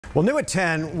Well, new at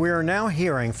 10, we're now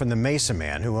hearing from the Mesa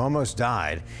man who almost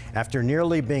died after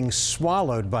nearly being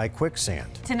swallowed by quicksand.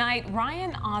 Tonight,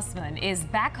 Ryan Osman is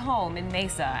back home in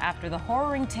Mesa after the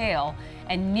harrowing tale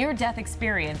and near-death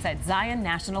experience at Zion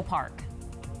National Park.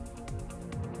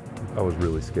 I was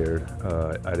really scared.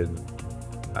 I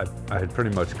had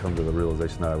pretty much come to the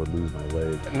realization that I would lose my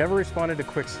leg. Never responded to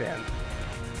quicksand.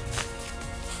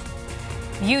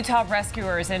 Utah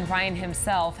rescuers and Ryan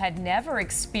himself had never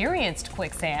experienced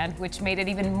quicksand, which made it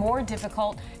even more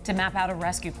difficult to map out a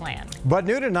rescue plan. But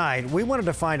new tonight, we wanted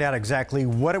to find out exactly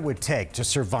what it would take to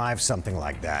survive something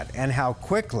like that and how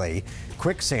quickly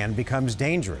quicksand becomes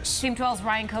dangerous. Team 12's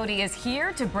Ryan Cody is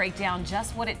here to break down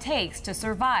just what it takes to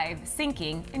survive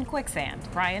sinking in quicksand.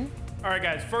 Ryan? All right,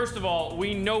 guys, first of all,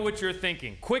 we know what you're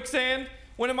thinking. Quicksand?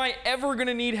 When am I ever going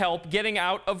to need help getting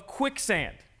out of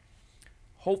quicksand?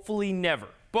 Hopefully never.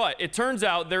 But it turns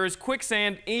out there is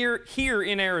quicksand here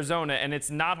in Arizona, and it's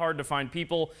not hard to find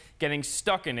people getting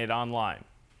stuck in it online.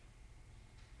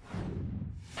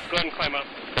 Go ahead and climb up.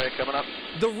 Okay, coming up.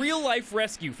 The real-life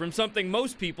rescue from something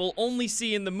most people only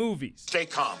see in the movies. Stay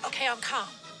calm. Okay, I'm calm.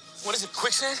 What is it,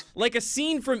 quicksand? Like a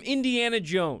scene from Indiana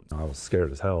Jones. I was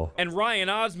scared as hell. And Ryan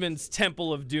Osman's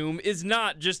Temple of Doom is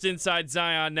not just inside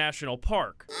Zion National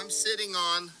Park. I'm sitting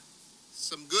on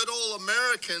some good old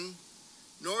American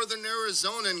Northern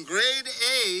Arizonan grade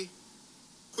A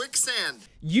quicksand.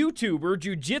 YouTuber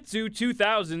Jiu-Jitsu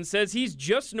 2000 says he's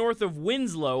just north of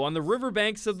Winslow on the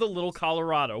riverbanks of the Little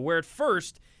Colorado, where at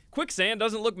first, quicksand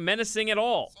doesn't look menacing at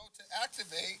all. So to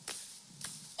activate,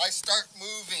 I start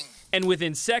moving. And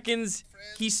within seconds,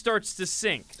 he starts to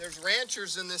sink. There's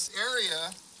ranchers in this area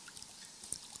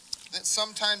that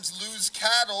sometimes lose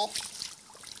cattle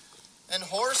and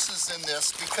horses in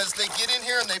this because they get in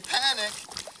here and they panic,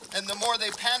 and the more they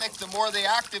panic, the more they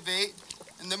activate,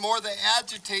 and the more they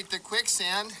agitate the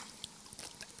quicksand,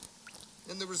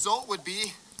 and the result would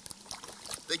be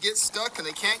they get stuck and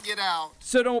they can't get out.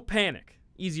 So don't panic.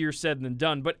 Easier said than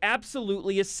done, but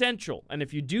absolutely essential. And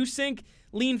if you do sink,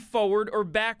 lean forward or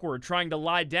backward, trying to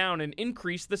lie down and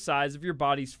increase the size of your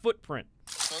body's footprint.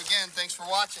 So again, thanks for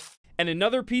watching. And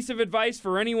another piece of advice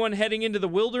for anyone heading into the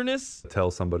wilderness: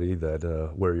 Tell somebody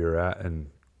that where you're at and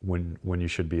when you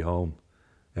should be home,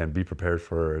 and be prepared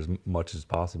for as much as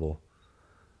possible,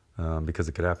 because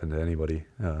it could happen to anybody,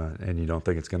 and you don't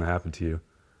think it's going to happen to you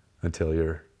until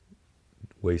you're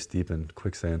waist deep in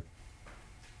quicksand.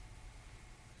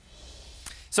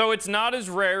 So it's not as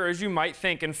rare as you might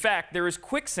think. In fact, there is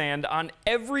quicksand on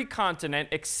every continent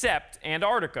except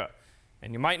Antarctica.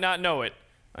 And you might not know it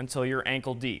until you're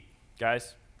ankle deep.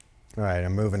 Guys? All right,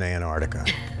 I'm moving to Antarctica.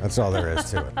 That's all there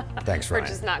is to it. Thanks, Ryan. We're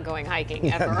just not going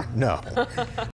hiking ever. No.